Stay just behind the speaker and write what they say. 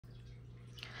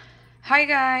Hi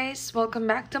guys, welcome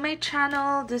back to my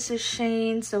channel. This is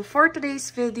Shane. So for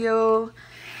today's video,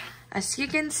 as you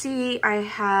can see, I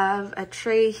have a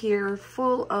tray here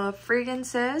full of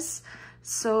fragrances.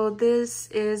 So this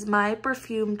is my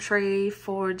perfume tray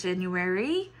for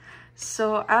January.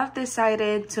 So I've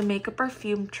decided to make a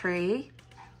perfume tray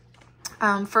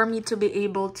for me to be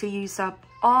able to use up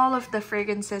all of the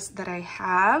fragrances that I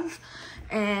have.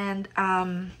 And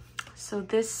so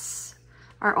this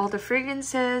are all the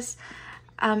fragrances.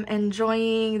 I'm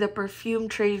enjoying the perfume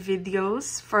tray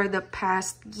videos for the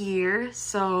past year.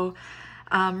 So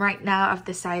right now I've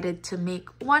decided to make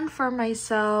one for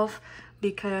myself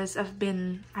because I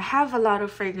have a lot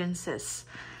of fragrances.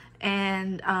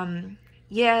 And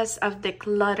yes, I've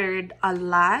decluttered a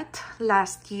lot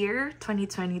last year,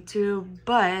 2022,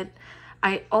 but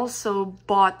I also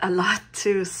bought a lot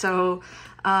too. So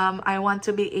I want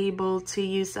to be able to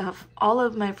use up all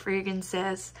of my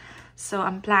fragrances. So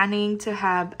I'm planning to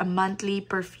have a monthly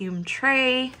perfume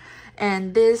tray,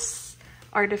 and these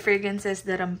are the fragrances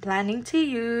that I'm planning to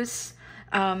use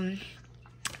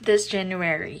this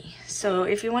January. So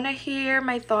if you want to hear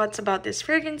my thoughts about these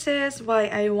fragrances, why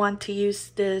I want to use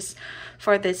this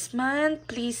for this month,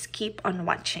 please keep on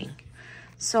watching.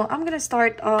 So I'm gonna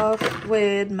start off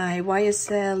with my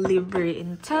YSL Libre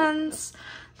Intense.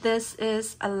 This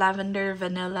is a lavender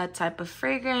vanilla type of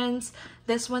fragrance.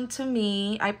 This one, to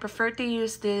me, I prefer to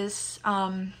use this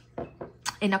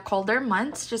in a colder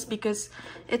months just because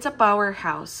it's a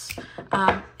powerhouse.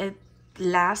 It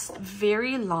lasts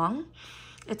very long.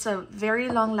 It's a very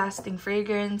long lasting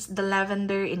fragrance. The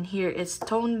lavender in here is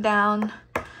toned down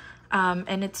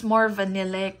and it's more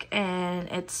vanillic and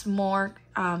it's more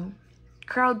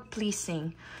crowd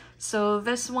pleasing. So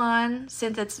this one,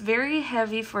 since it's very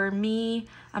heavy for me,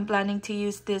 I'm planning to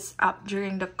use this up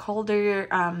during the colder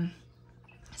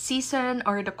season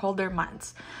or the colder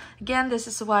months. Again, this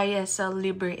is YSL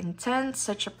Libre Intense,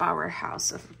 such a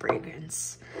powerhouse of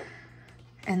fragrance.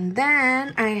 And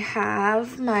then I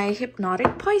have my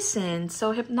Hypnotic Poison.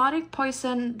 So Hypnotic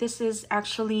Poison, this is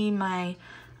actually my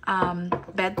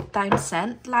bedtime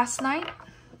scent last night.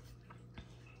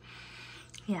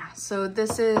 Yeah, so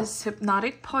this is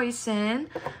Hypnotic Poison.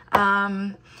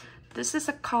 This is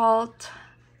a cult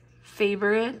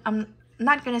favorite. I'm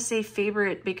not gonna say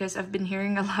favorite because I've been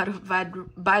hearing a lot of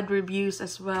bad reviews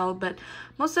as well, but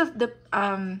most of the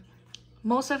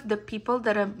people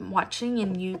that I'm watching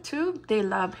in YouTube, they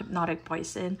love Hypnotic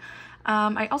Poison.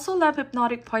 I also love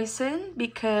Hypnotic Poison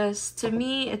because to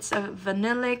me it's a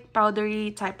vanillic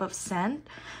powdery type of scent.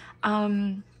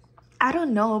 I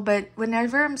don't know, but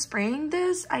whenever I'm spraying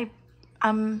this,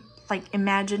 I'm like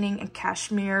imagining a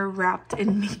cashmere wrapped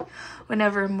in me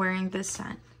whenever I'm wearing this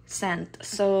scent.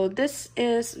 So this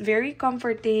is very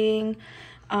comforting.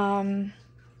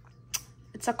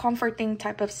 It's a comforting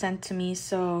type of scent to me,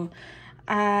 so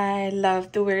I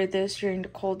love to wear this during the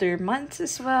colder months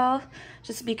as well,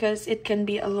 just because it can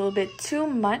be a little bit too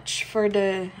much for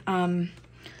the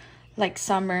like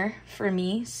summer for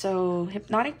me. So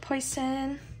Hypnotic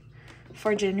Poison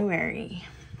for January.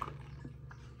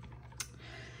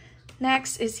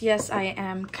 Next is Yes I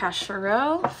Am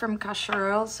CACHAREL from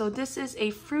CACHAREL. So this is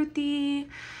a fruity,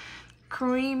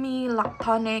 creamy,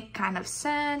 lactonic kind of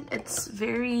scent. It's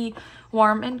very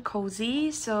warm and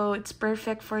cozy, so it's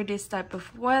perfect for this type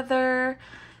of weather.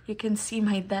 You can see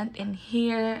my dent in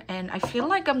here, and I feel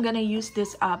like I'm gonna use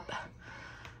this up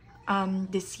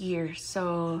this year.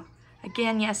 So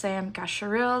again, Yes I Am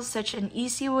CACHAREL, such an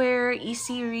easy wear,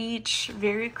 easy reach,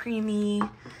 very creamy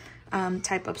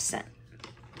type of scent.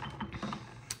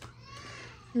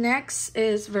 Next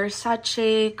is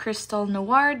VERSACE Crystal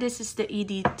Noir. This is the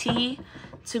EDT.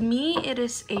 To me, it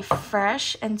is a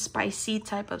fresh and spicy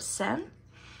type of scent.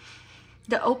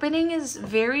 The opening is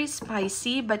very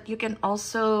spicy, but you can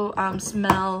also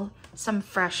smell some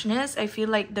freshness. I feel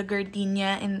like the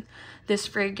gardenia in this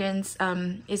fragrance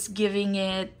is giving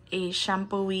it a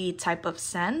shampoo-y type of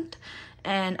scent.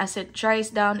 And as it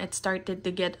dries down, it started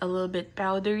to get a little bit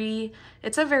powdery.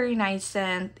 It's a very nice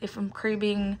scent. If I'm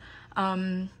craving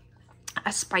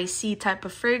a spicy type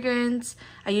of fragrance,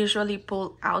 I usually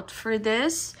pull out for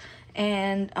this.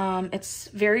 And it's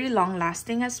very long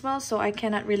lasting as well, so I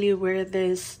cannot really wear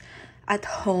this at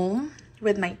home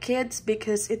with my kids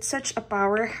because it's such a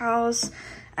powerhouse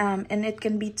and it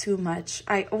can be too much.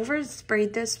 I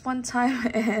oversprayed this one time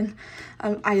and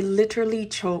I literally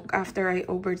choke after I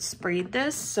oversprayed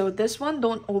this. So this one,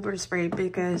 don't overspray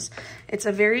because it's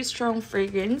a very strong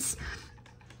fragrance,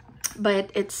 but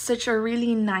it's such a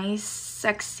really nice,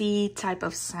 sexy type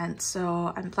of scent.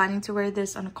 So I'm planning to wear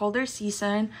this on a colder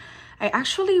season. I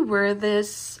actually wear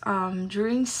this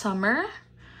during summer,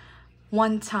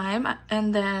 one time,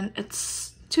 and then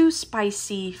it's too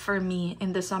spicy for me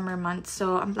in the summer months,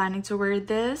 so I'm planning to wear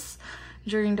this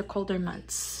during the colder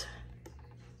months.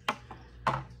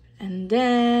 And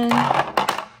then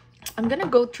I'm gonna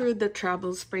go through the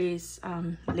travel sprays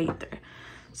later.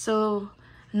 So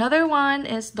another one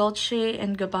is Dolce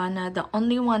 & Gabbana, the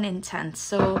Only One Intense.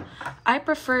 So I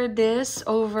prefer this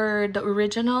over the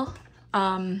original,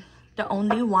 the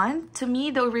Only One. To me,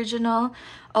 the original,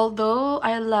 although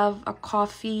I love a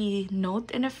coffee note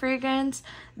in a fragrance,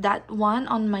 that one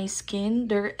on my skin,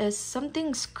 there is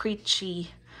something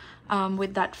screechy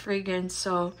with that fragrance.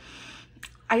 So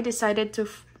I decided to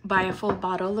buy a full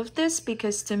bottle of this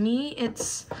because to me,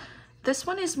 this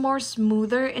one is more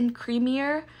smoother and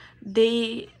creamier.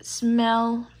 They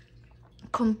smell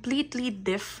completely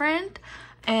different,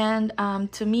 and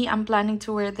to me, I'm planning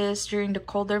to wear this during the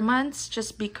colder months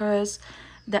just because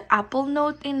the apple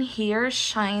note in here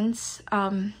shines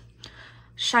on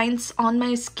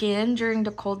my skin during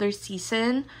the colder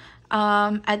season.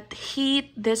 At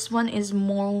heat, this one is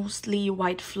mostly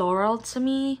white floral to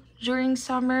me during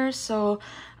summer, so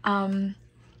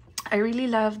I really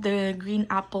love the green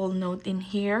apple note in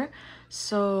here.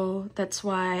 So that's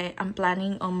why I'm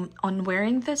planning on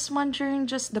wearing this one during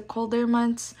just the colder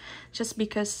months, just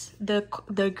because the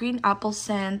green apple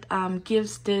scent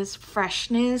gives this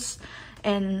freshness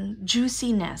and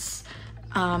juiciness.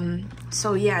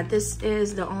 So yeah, this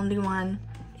is the Only One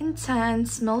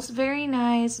Intense. Smells very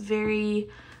nice, very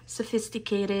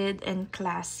sophisticated and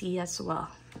classy as well.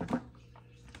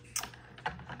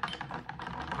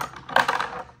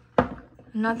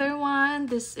 Another one,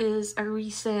 this is a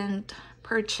recent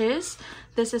purchase.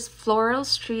 This is Floral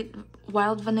Street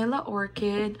Wild Vanilla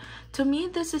Orchid. To me,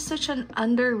 this is such an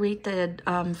underrated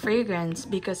fragrance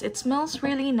because it smells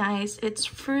really nice. It's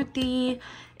fruity,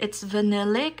 it's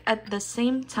vanillic. At the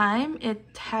same time, it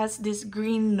has this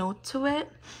green note to it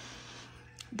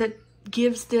that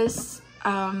gives this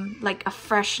like a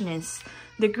freshness.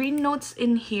 The green notes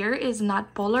in here is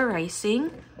not polarizing.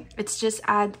 It's just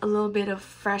add a little bit of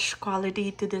fresh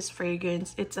quality to this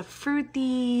fragrance. It's a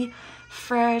fruity,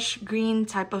 fresh, green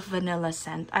type of vanilla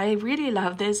scent. I really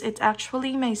love this. It's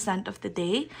actually my scent of the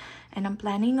day. And I'm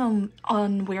planning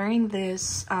on wearing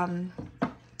this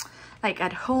like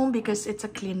at home because it's a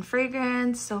clean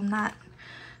fragrance. So I'm not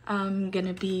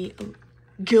gonna be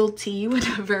guilty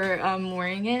whenever I'm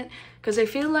wearing it. Because I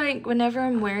feel like whenever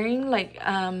I'm wearing like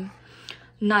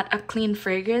not a clean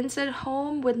fragrance at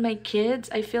home with my kids,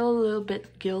 I feel a little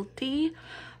bit guilty,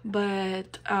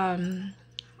 but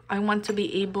I want to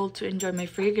be able to enjoy my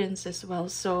fragrance as well.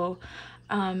 So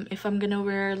if I'm gonna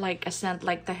wear like a scent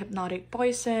like the Hypnotic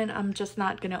Poison, I'm just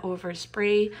not gonna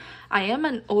overspray. I am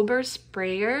an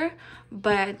oversprayer,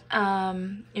 but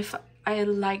if I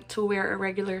like to wear a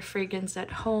regular fragrance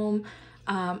at home,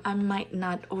 I might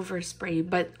not overspray.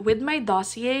 But with my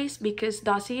dossiers, because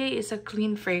dossier is a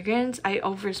clean fragrance, I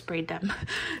overspray them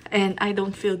and I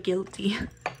don't feel guilty.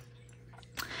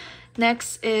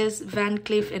 Next is Van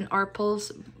Cleef &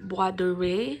 Arpels Bois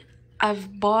Dore.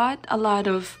 I've bought a lot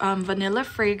of vanilla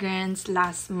fragrance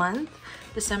last month,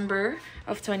 December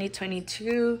of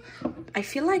 2022. I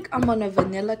feel like I'm on a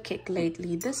vanilla kick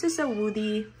lately. This is a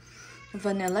woody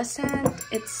vanilla scent.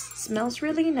 It smells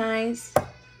really nice,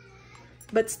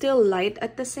 but still light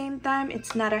at the same time.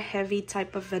 It's not a heavy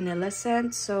type of vanilla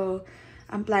scent, so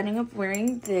I'm planning on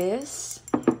wearing this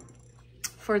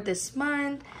for this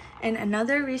month. And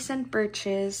another recent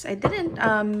purchase, I didn't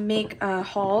make a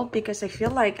haul because I feel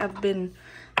like I've been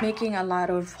making a lot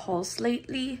of hauls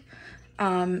lately,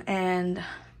 and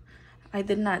I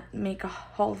did not make a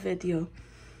haul video.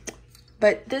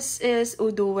 But this is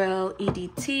Eau Duelle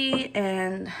EDT,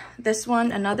 and this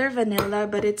one, another vanilla,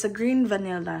 but it's a green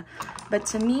vanilla. But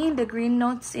to me, the green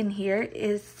notes in here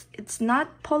it's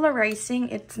not polarizing,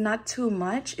 it's not too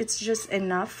much, it's just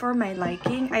enough for my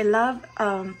liking. I love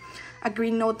a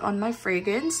green note on my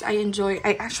fragrance. I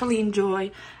actually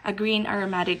enjoy a green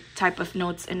aromatic type of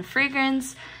notes in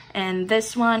fragrance. And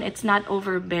this one, it's not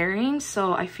overbearing,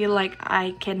 so I feel like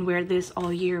I can wear this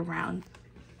all year round.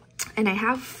 And I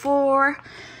have 4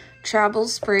 travel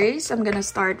sprays. I'm gonna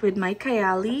start with my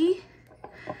KAYALI.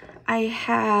 I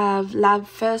have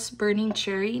Lovefest Burning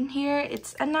Cherry in here.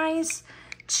 It's a nice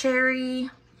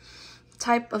cherry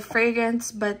type of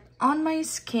fragrance, but on my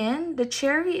skin, the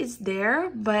cherry is there,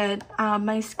 but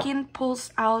my skin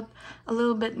pulls out a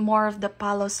little bit more of the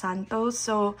Palo Santo.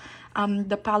 So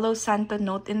the Palo Santo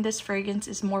note in this fragrance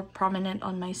is more prominent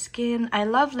on my skin. I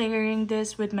love layering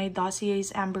this with my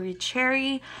Dossier's Ambery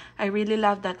Cherry. I really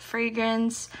love that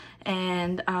fragrance,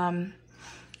 and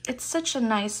it's such a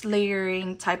nice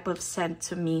layering type of scent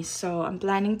to me. So I'm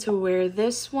planning to wear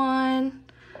this one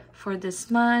for this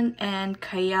month, and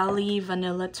KAYALI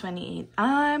Vanilla 28.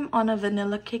 I'm on a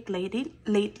vanilla kick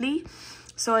lately.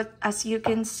 So as you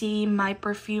can see, my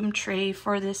perfume tray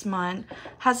for this month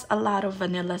has a lot of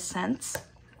vanilla scents.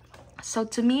 So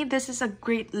to me, this is a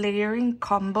great layering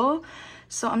combo.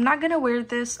 So I'm not gonna wear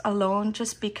this alone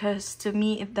just because to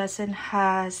me it doesn't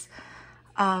has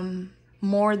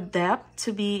more depth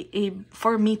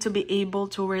for me to be able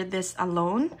to wear this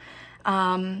alone.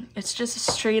 It's just a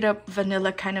straight up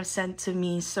vanilla kind of scent to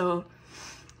me. So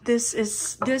this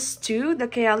too, the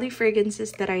KAYALI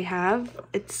fragrances that I have,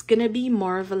 it's gonna be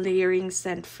more of a layering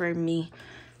scent for me.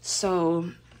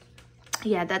 So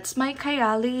yeah, that's my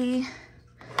KAYALI.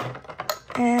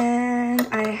 And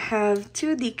I have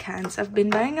 2 decants. I've been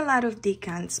buying a lot of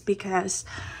decants because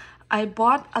I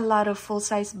bought a lot of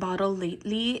full-size bottle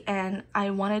lately, and I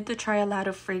wanted to try a lot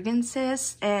of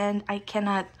fragrances, and I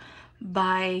cannot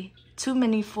buy too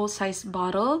many full-size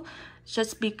bottle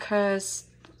just because,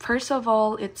 first of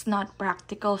all, it's not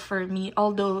practical for me.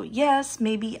 Although yes,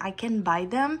 maybe I can buy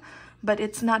them, but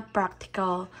it's not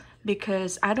practical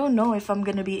because I don't know if I'm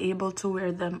gonna be able to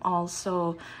wear them all.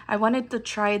 So I wanted to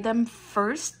try them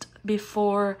first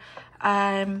before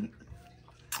I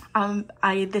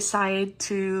decide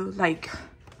to like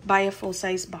buy a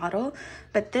full-size bottle.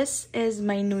 But this is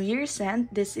my New Year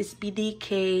scent. This is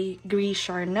BDK Gris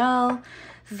Charnel.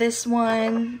 This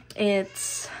one,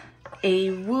 it's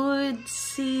a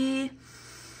woodsy,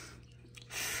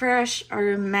 fresh,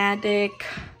 aromatic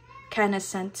kind of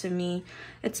scent to me.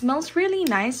 It smells really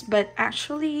nice, but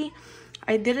actually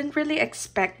I didn't really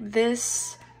expect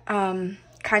this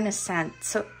kind of scent.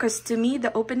 So because to me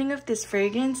the opening of this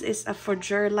fragrance is a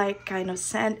fougere like kind of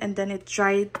scent, and then it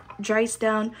dries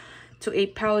down to a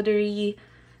powdery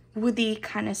woody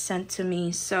kind of scent to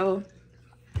me. So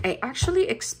I actually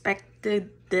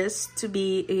expected this to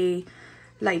be a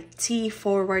like tea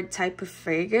forward type of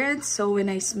fragrance. So when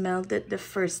I smelled it the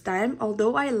first time,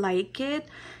 although I like it,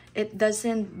 it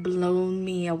doesn't blow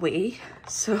me away.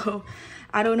 So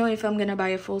I don't know if I'm gonna buy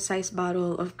a full-size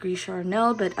bottle of Gris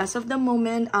Charnel, but as of the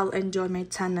moment, I'll enjoy my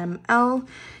 10 ml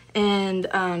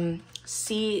and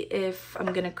see if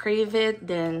I'm gonna crave it.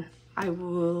 Then I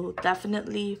will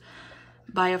definitely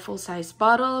buy a full-size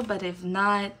bottle, but if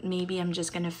not, maybe I'm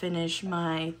just gonna finish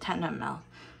my 10 ml.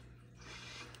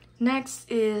 Next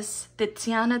is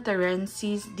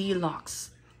TERENZI's Delox.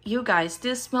 You guys,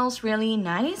 this smells really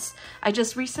nice. I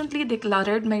just recently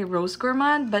decluttered my Rose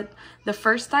Gourmand, but the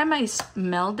first time I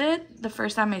smelled it, the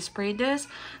first time I sprayed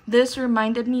this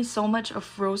reminded me so much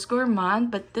of Rose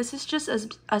Gourmand, but this is just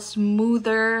a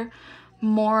smoother,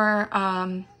 more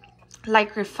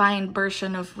like refined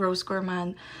version of Rose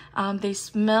Gourmand. They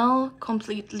smell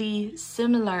completely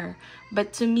similar,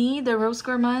 but to me, the Rose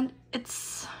Gourmand,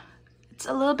 it's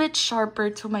a little bit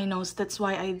sharper to my nose. That's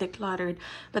why I decluttered.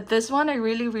 But this one I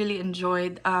really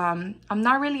enjoyed. I'm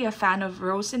not really a fan of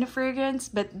rose in a fragrance,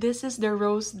 but this is the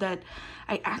rose that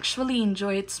I actually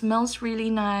enjoy. It smells really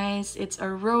nice. It's a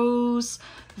rose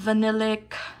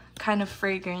vanillic kind of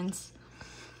fragrance.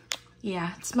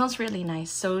 Yeah, it smells really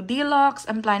nice. So Delox,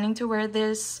 I'm planning to wear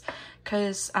this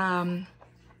because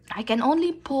I can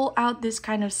only pull out this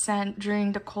kind of scent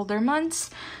during the colder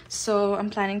months. So I'm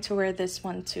planning to wear this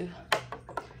one too.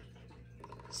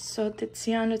 So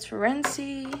TIZIANA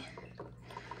TERENZI.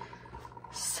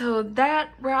 So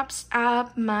that wraps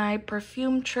up my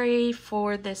perfume tray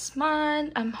for this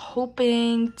month. I'm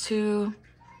hoping to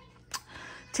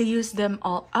use them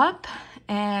all up.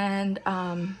 And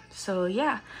so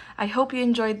yeah, I hope you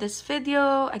enjoyed this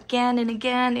video. Again and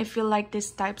again, if you like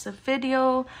these types of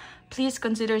video, please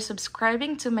consider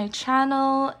subscribing to my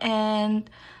channel and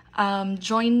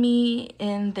join me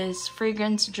in this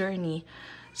fragrance journey.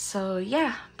 So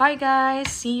yeah, bye guys,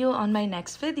 see you on my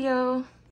next video.